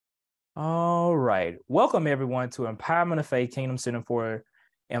All right. Welcome everyone to Empowerment of Faith Kingdom Center for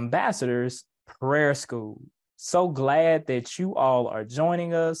Ambassadors Prayer School. So glad that you all are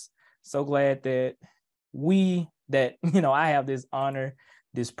joining us. So glad that I have this honor,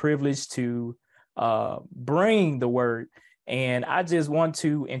 this privilege to bring the word. And I just want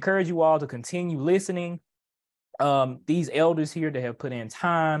to encourage you all to continue listening. These elders here that have put in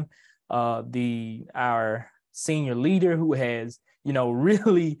time, our senior leader who has,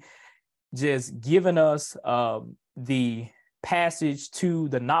 really just giving us the passage to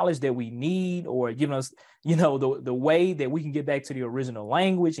the knowledge that we need, or giving us, the way that we can get back to the original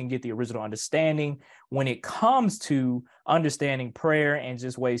language and get the original understanding when it comes to understanding prayer and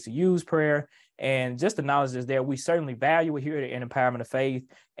just ways to use prayer. And just the knowledge is there. We certainly value it here at Empowerment of Faith.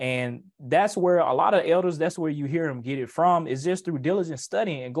 And that's where a lot of elders, that's where you hear them get it from, is just through diligent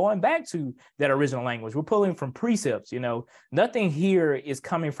studying and going back to that original language. We're pulling from precepts, nothing here is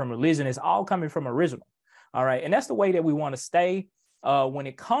coming from religion. It's all coming from original. All right. And that's the way that we want to stay when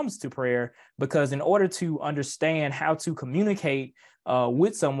it comes to prayer, because in order to understand how to communicate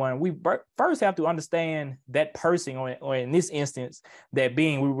with someone, we first have to understand that person, or in this instance, that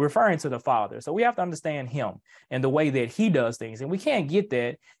being, we're referring to the Father. So we have to understand him and the way that he does things. And we can't get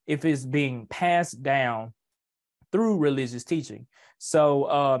that if it's being passed down through religious teaching.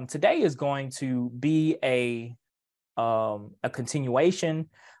 So today is going to be a continuation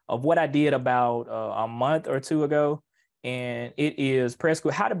of what I did about a month or two ago. And it is Prayer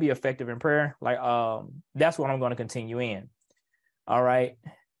School, how to be effective in prayer. That's what I'm going to continue in. All right.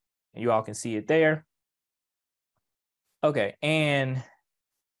 You all can see it there. Okay. And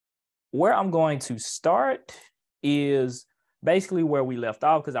where I'm going to start is basically where we left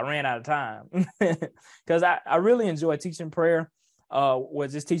off, because I ran out of time. Because I really enjoy teaching prayer, or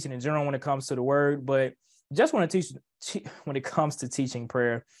just teaching in general when it comes to the word. But just want to teach when it comes to teaching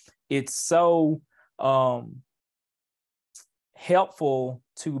prayer, it's so helpful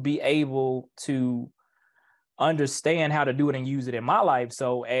to be able to understand how to do it and use it in my life.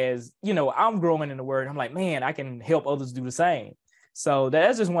 So as I'm growing in the word, I'm like, man, I can help others do the same. So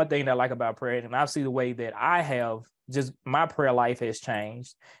that's just one thing that I like about prayer. And I see the way that I have, just my prayer life has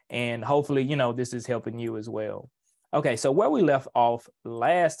changed. And hopefully, this is helping you as well. Okay, so where we left off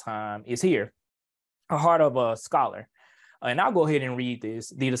last time is here, a heart of a scholar. And I'll go ahead and read this.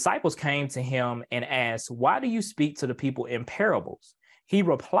 The disciples came to him and asked, "Why do you speak to the people in parables?" He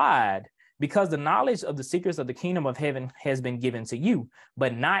replied, "Because the knowledge of the secrets of the kingdom of heaven has been given to you,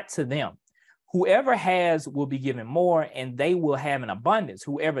 but not to them. Whoever has will be given more, and they will have an abundance.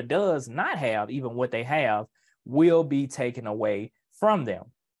 Whoever does not have, even what they have, will be taken away from them."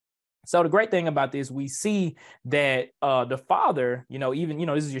 So the great thing about this, we see that the Father, even,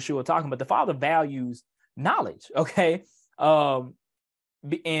 this is Yeshua talking, but the Father values knowledge. Okay.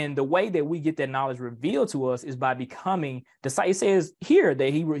 And the way that we get that knowledge revealed to us is by becoming disciples. It says here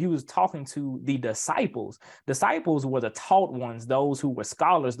that he was talking to the disciples. Disciples were the taught ones, those who were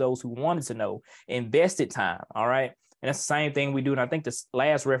scholars, those who wanted to know, invested time. All right. And that's the same thing we do. And I think the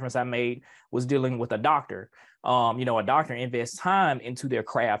last reference I made was dealing with a doctor. A doctor invests time into their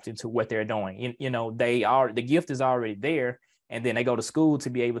craft, into what they're doing. The gift is already there. And then they go to school to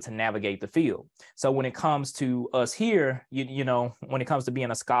be able to navigate the field. So when it comes to us here, when it comes to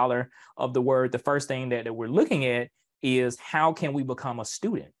being a scholar of the word, the first thing that we're looking at is how can we become a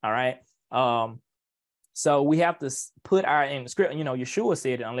student? All right. So we have to put in script, Yeshua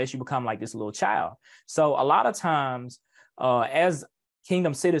said it, unless you become like this little child. So a lot of times, as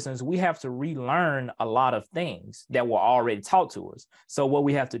kingdom citizens, we have to relearn a lot of things that were already taught to us. So what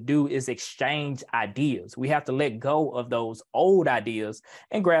we have to do is exchange ideas. We have to let go of those old ideas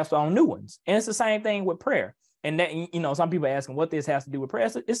and grasp on new ones. And it's the same thing with prayer. And that, some people are asking what this has to do with prayer.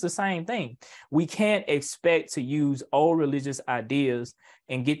 It's the same thing. We can't expect to use old religious ideas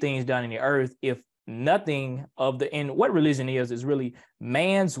and get things done in the earth if nothing of and what religion is really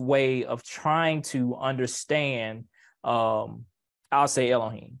man's way of trying to understand, I'll say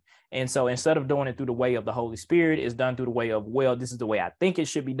Elohim. And so instead of doing it through the way of the Holy Spirit, it's done through the way of, well, this is the way I think it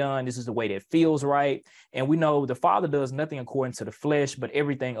should be done. This is the way that feels right. And we know the Father does nothing according to the flesh, but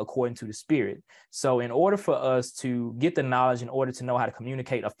everything according to the Spirit. So in order for us to get the knowledge, in order to know how to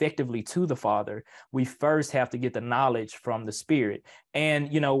communicate effectively to the Father, we first have to get the knowledge from the Spirit. And,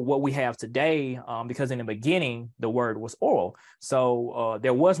 what we have today, because in the beginning, the word was oral. So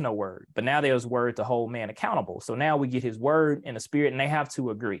there was no word, but now there's word to hold man accountable. So now we get his word and the Spirit, and they have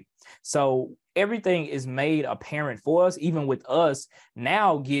to agree. So everything is made apparent for us, even with us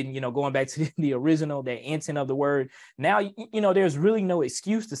now getting, going back to the original, the intent of the word. Now, there's really no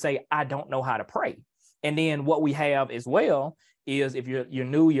excuse to say, I don't know how to pray. And then what we have as well is if you're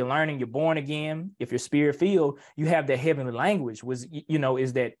new, you're learning, you're born again, if you're spirit filled, you have that heavenly language, which, you know,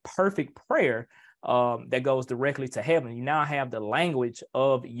 is that perfect prayer that goes directly to heaven. You now have the language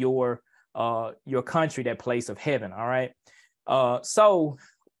of your country, that place of heaven. All right. So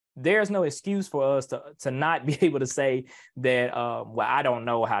there's no excuse for us to not be able to say that, well, I don't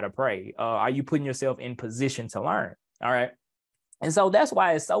know how to pray. Are you putting yourself in position to learn? All right. And so that's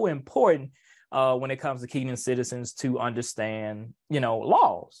why it's so important when it comes to kingdom citizens to understand, you know,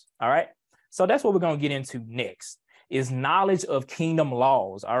 laws. All right. So that's what we're going to get into next, is knowledge of kingdom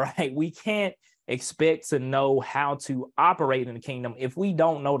laws. All right. We can't expect to know how to operate in the kingdom if we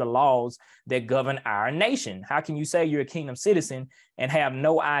don't know the laws that govern our nation. How can you say you're a kingdom citizen and have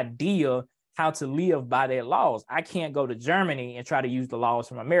no idea how to live by their laws? I can't go to Germany and try to use the laws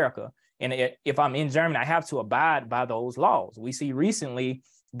from America. And if I'm in Germany, I have to abide by those laws. We see recently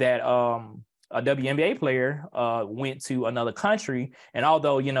that a WNBA player went to another country, and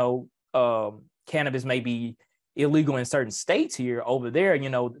although, you know, cannabis may be illegal in certain states, here, over there, you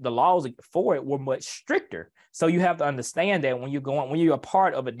know, the laws for it were much stricter. So you have to understand that when you're a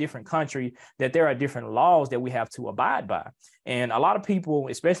part of a different country, that there are different laws that we have to abide by. And a lot of people,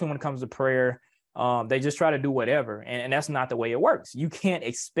 especially when it comes to prayer, they just try to do whatever. And that's not the way it works. You can't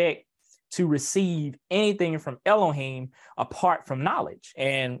expect to receive anything from Elohim apart from knowledge.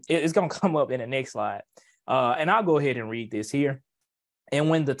 And it's going to come up in the next slide. And I'll go ahead and read this here. And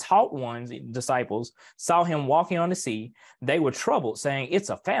when the taught ones, disciples, saw him walking on the sea, they were troubled, saying, "It's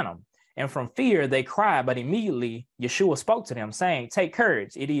a phantom." And from fear, they cried. But immediately Yeshua spoke to them, saying, "Take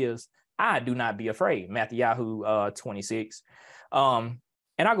courage. It is I. Do not be afraid." Matthew 26.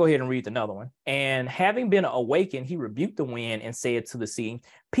 And I'll go ahead and read another one. And having been awakened, he rebuked the wind and said to the sea,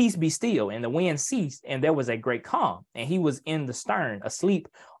 "Peace, be still." And the wind ceased, and there was a great calm. And he was in the stern, asleep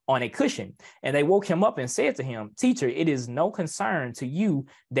on a cushion. And they woke him up and said to him, "Teacher, it is no concern to you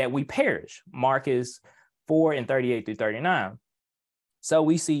that we perish." Marcus 4:38-39. So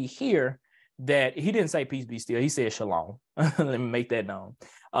we see here that he didn't say peace be still. He said shalom. Let me make that known.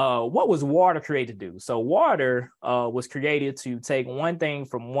 What was water created to do? So water was created to take one thing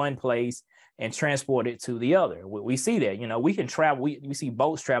from one place and transport it to the other. We see that, you know, we can travel. We see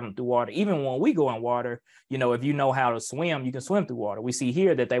boats traveling through water. Even when we go in water, you know, if you know how to swim, you can swim through water. We see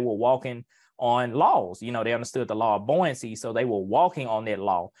here that they were walking on laws. You know, they understood the law of buoyancy, so they were walking on that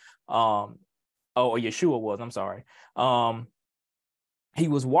law. Or Yeshua was, I'm sorry. He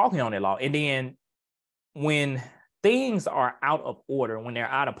was walking on that law. And then when things are out of order, when they're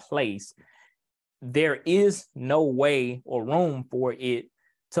out of place, there is no way or room for it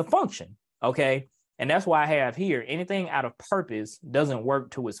to function. Okay. And that's why I have here, anything out of purpose doesn't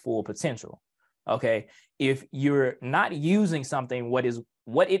work to its full potential. Okay. If you're not using something what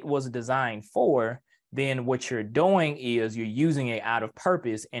it was designed for, then what you're doing is you're using it out of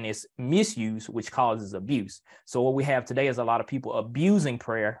purpose, and it's misuse, which causes abuse. So what we have today is a lot of people abusing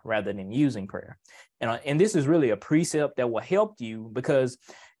prayer rather than using prayer. And this is really a precept that will help you, because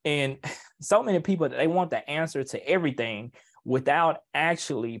so many people, they want the answer to everything without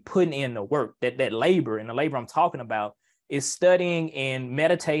actually putting in the work, that labor. And the labor I'm talking about is studying and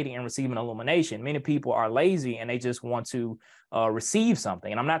meditating and receiving illumination. Many people are lazy and they just want to receive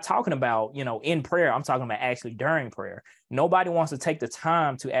something. And I'm not talking about, you know, in prayer. I'm talking about actually during prayer. Nobody wants to take the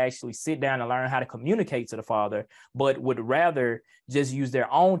time to actually sit down and learn how to communicate to the Father, but would rather just use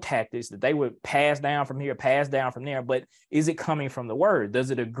their own tactics that they would pass down from here, pass down from there. But is it coming from the word?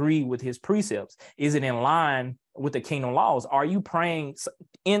 Does it agree with his precepts? Is it in line with the kingdom laws? Are you praying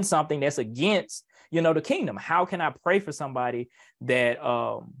in something that's against, you know, the kingdom? How can I pray for somebody that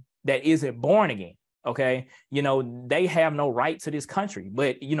isn't born again? Okay. You know, they have no right to this country,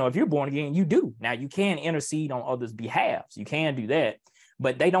 but, you know, if you're born again, you do. Now you can intercede on others' behalves. You can do that,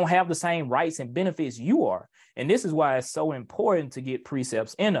 but they don't have the same rights and benefits you are. And this is why it's so important to get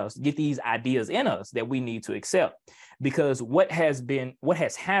precepts in us, get these ideas in us that we need to accept, because what has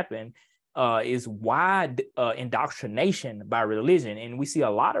happened is wide indoctrination by religion. And we see a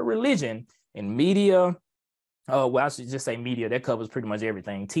lot of religion in media. Well, I should just say media. That covers pretty much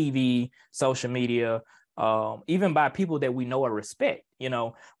everything. TV, social media, even by people that we know or respect. You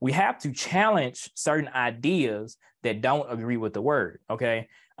know, we have to challenge certain ideas that don't agree with the word, okay?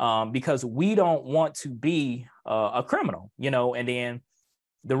 Because we don't want to be a criminal, you know. And then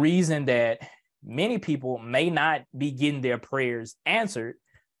the reason that many people may not be getting their prayers answered,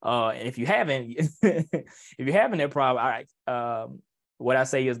 and if you haven't, that problem, all right, what I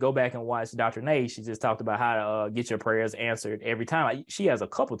say is go back and watch Dr. Nay. She just talked about how to get your prayers answered every time. She has a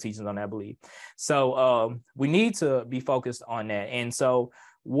couple teachings on that, I believe. So we need to be focused on that. And so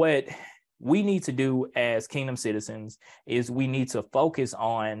what we need to do as kingdom citizens is we need to focus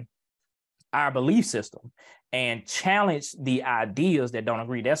on our belief system and challenge the ideas that don't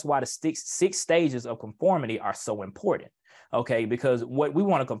agree. That's why the six stages of conformity are so important. Okay, because what we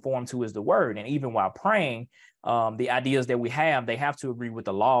want to conform to is the word. And even while praying, the ideas that we have, they have to agree with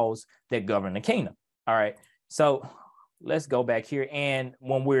the laws that govern the kingdom. All right. So let's go back here. And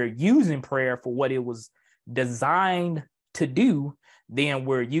when we're using prayer for what it was designed to do, then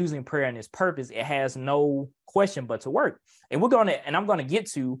we're using prayer in its purpose. It has no question but to work. And I'm going to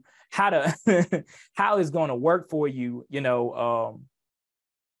get to how to how it's going to work for you,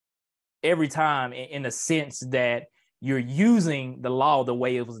 every time in the sense that you're using the law the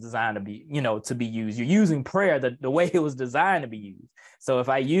way it was designed to be, to be used. You're using prayer the way it was designed to be used. So if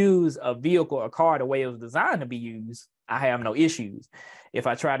I use a vehicle or car the way it was designed to be used, I have no issues. If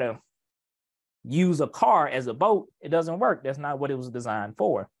I try to use a car as a boat, it doesn't work. That's not what it was designed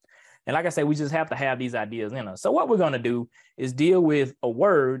for. And like I said, we just have to have these ideas in us. So what we're going to do is deal with a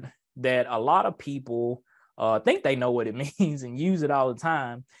word that a lot of people think they know what it means and use it all the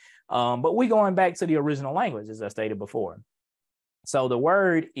time. But we're going back to the original language, as I stated before. So the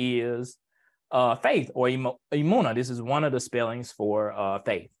word is faith, or imuna. This is one of the spellings for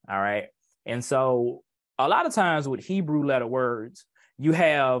faith. All right. And so a lot of times with Hebrew letter words, you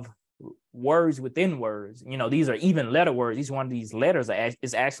have words within words. These are even letter words. Each one of these letters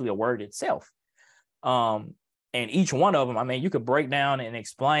is actually a word itself. And each one of them, you could break down and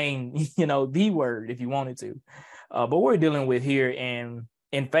explain, the word if you wanted to. But what we're dealing with here in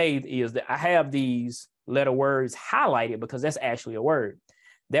faith is that I have these letter words highlighted because that's actually a word.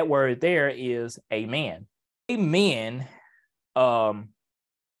 That word there is amen. Amen,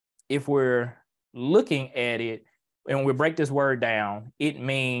 if we're looking at it and we break this word down, it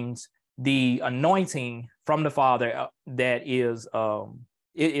means the anointing from the Father that is,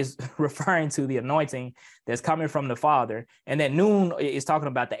 it is referring to the anointing that's coming from the Father. And that noon is talking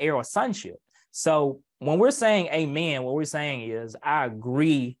about the heir of sonship. So when we're saying amen, what we're saying is I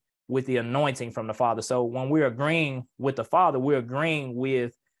agree with the anointing from the Father. So when we're agreeing with the Father, we're agreeing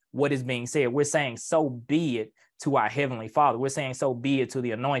with what is being said. We're saying, so be it to our Heavenly Father. We're saying, so be it to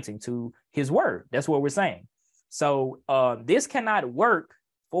the anointing, to his word. That's what we're saying. So this cannot work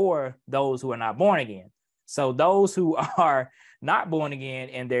for those who are not born again. So those who are not born again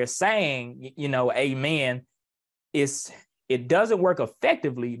and they're saying, amen, it doesn't work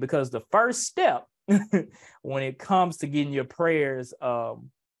effectively because the first step when it comes to getting your prayers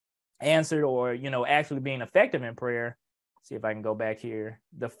answered or, actually being effective in prayer, see if I can go back here.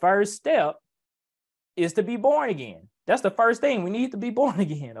 The first step is to be born again. That's the first thing. We need to be born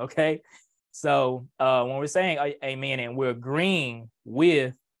again. Okay. So when we're saying amen and we're agreeing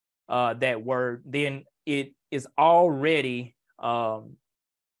with that word, then it is already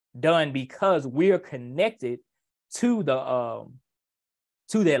done because we're connected to the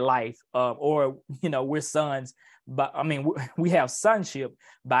to that life, or we're sons, but we have sonship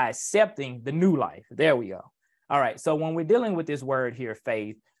by accepting the new life. There we go. All right. So when we're dealing with this word here,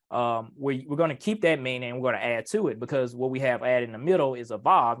 faith, we're going to keep that meaning and we're going to add to it because what we have added in the middle is a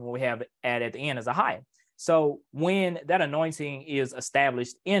vav, and what we have added at the end is a hayy. So when that anointing is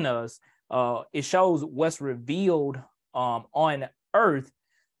established in us, it shows what's revealed on earth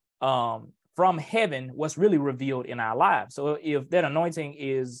from heaven, what's really revealed in our lives. So if that anointing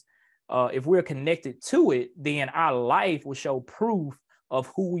is, if we're connected to it, then our life will show proof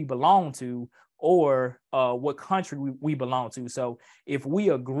of who we belong to or what country we belong to. So if we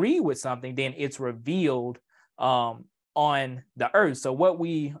agree with something, then it's revealed on the earth. So what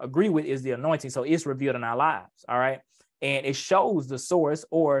we agree with is the anointing. So it's revealed in our lives. All right. And it shows the source,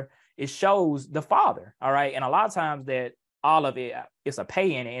 or it shows the Father. All right. And a lot of times that all of it, it's a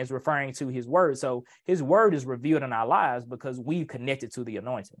pay in it, is referring to his word. So his word is revealed in our lives because we've connected to the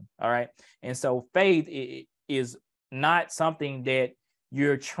anointing. All right. And so faith is not something that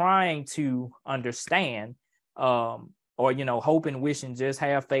you're trying to understand, or, hope and wish and just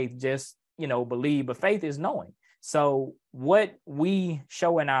have faith, just, believe. But faith is knowing. So what we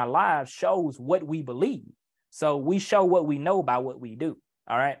show in our lives shows what we believe. So we show what we know by what we do.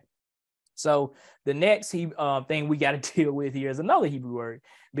 All right. So the next thing we got to deal with here is another Hebrew word,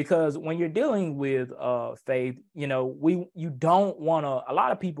 because when you're dealing with faith, you don't want to, a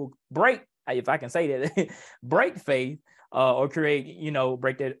lot of people break, if I can say that, break faith or create,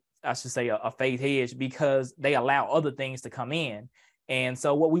 break that, I should say, a faith hedge, because they allow other things to come in. And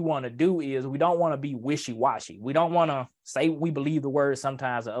so what we want to do is we don't want to be wishy-washy. We don't want to say we believe the word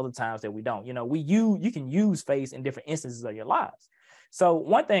sometimes and other times that we don't. You can use faith in different instances of your lives. So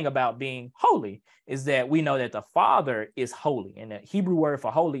one thing about being holy is that we know that the Father is holy, and the Hebrew word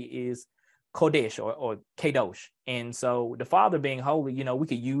for holy is Kodesh or Kadosh. And so the Father being holy, you know, we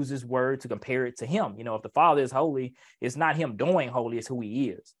could use this word to compare it to him. You know, if the Father is holy, it's not him doing holy, it's who he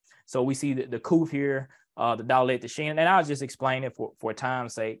is. So we see the Kuf here, the Dalet, the Shin, and I'll just explain it for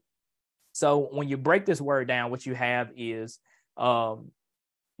time's sake. So when you break this word down, what you have is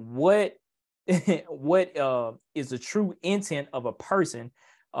what is the true intent of a person.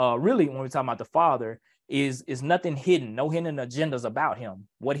 Really, when we're talking about the Father, is nothing hidden, no hidden agendas about him.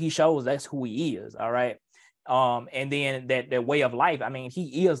 What he shows, that's who he is. All right. And then that way of life, I mean,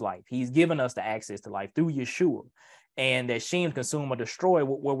 he is life. He's given us the access to life through Yeshua. And that Shem, consume or destroy,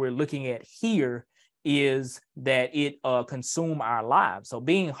 what we're looking at here is that it consume our lives. So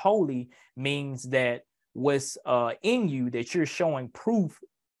being holy means that what's in you, that you're showing proof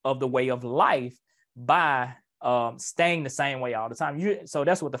of the way of life by staying the same way all the time. So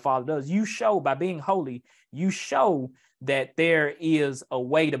that's what the Father does. You show, by being holy, you show that there is a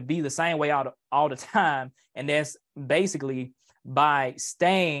way to be the same way all the time. And that's basically by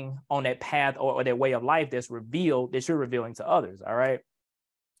staying on that path or that way of life that's revealed, that you're revealing to others. All right.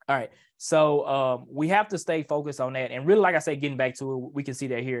 All right. So we have to stay focused on that. And really, like I say, getting back to it, we can see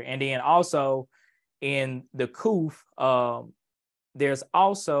that here. And then also in the Kuf, there's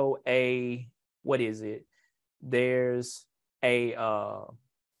also a, what is it? There's a, I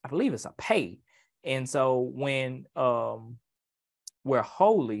believe it's a pay. And so when we're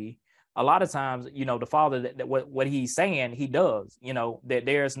holy, a lot of times, you know, the Father, that what he's saying, he does, you know, that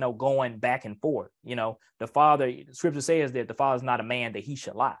there's no going back and forth. You know, the Father, Scripture says that the Father is not a man that he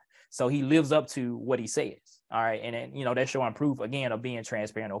should lie. So he lives up to what he says. All right. And then, you know, that's showing proof, again, of being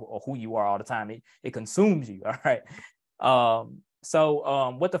transparent or who you are all the time. It consumes you. All right.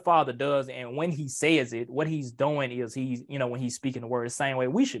 So what the Father does, and when he says it, what he's doing is he's, you know, when he's speaking the word, the same way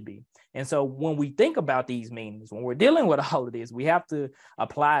we should be. And so when we think about these meanings, when we're dealing with all of this, we have to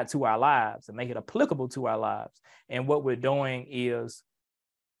apply it to our lives and make it applicable to our lives. And what we're doing is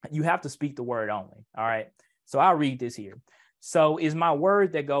you have to speak the word only. All right. So I'll read this here. So is my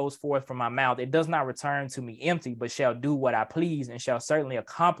word that goes forth from my mouth. It does not return to me empty, but shall do what I please and shall certainly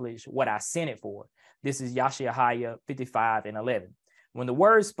accomplish what I sent it for. This is Yeshayiah 55:11. When the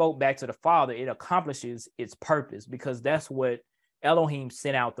word spoke back to the Father, it accomplishes its purpose, because that's what Elohim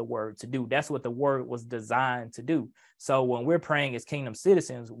sent out the word to do. That's what the word was designed to do. So when we're praying as kingdom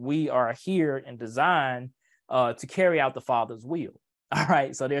citizens, we are here and designed to carry out the Father's will. All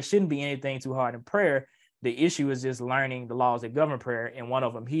right. So there shouldn't be anything too hard in prayer. The issue is just learning the laws that govern prayer. And one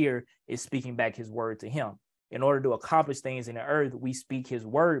of them here is speaking back his word to him. In order to accomplish things in the earth, we speak his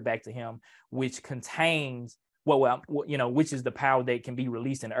word back to him, which contains, you know, which is the power that can be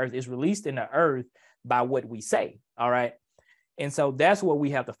released in the earth. It's released in the earth by what we say. All right. And so that's what we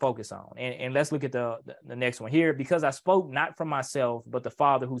have to focus on. And let's look at the next one here. Because I spoke not from myself, but the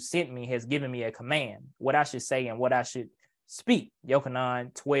Father who sent me has given me a command, what I should say and what I should speak.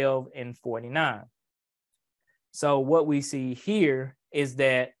 Yochanan 12:49. So what we see here is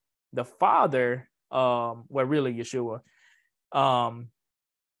that the Father, well, really Yeshua,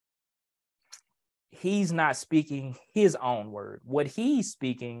 he's not speaking his own word. What he's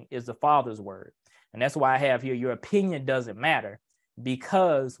speaking is the Father's word. And that's why I have here, your opinion doesn't matter,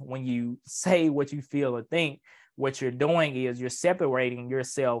 because when you say what you feel or think, what you're doing is you're separating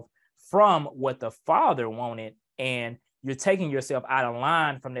yourself from what the Father wanted, and you're taking yourself out of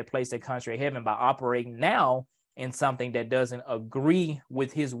line from that place that contrary heaven by operating now in something that doesn't agree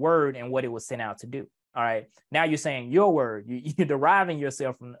with his word and what it was sent out to do. All right. Now you're saying your word, you're deriving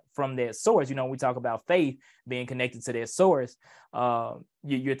yourself from that source. You know, we talk about faith being connected to that source.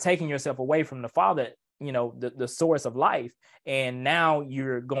 You're taking yourself away from the Father, you know, the source of life. And now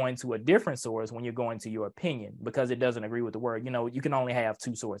you're going to a different source when you're going to your opinion, because it doesn't agree with the word. You know, you can only have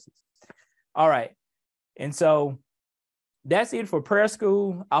two sources. All right. And so that's it for prayer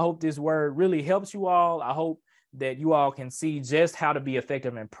school. I hope this word really helps you all. I hope that you all can see just how to be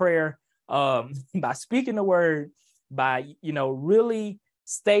effective in prayer. By speaking the word, by, you know, really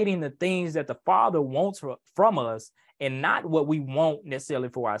stating the things that the Father wants from us and not what we want necessarily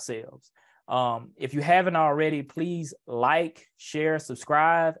for ourselves. If you haven't already, please like, share,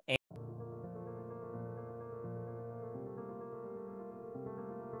 subscribe.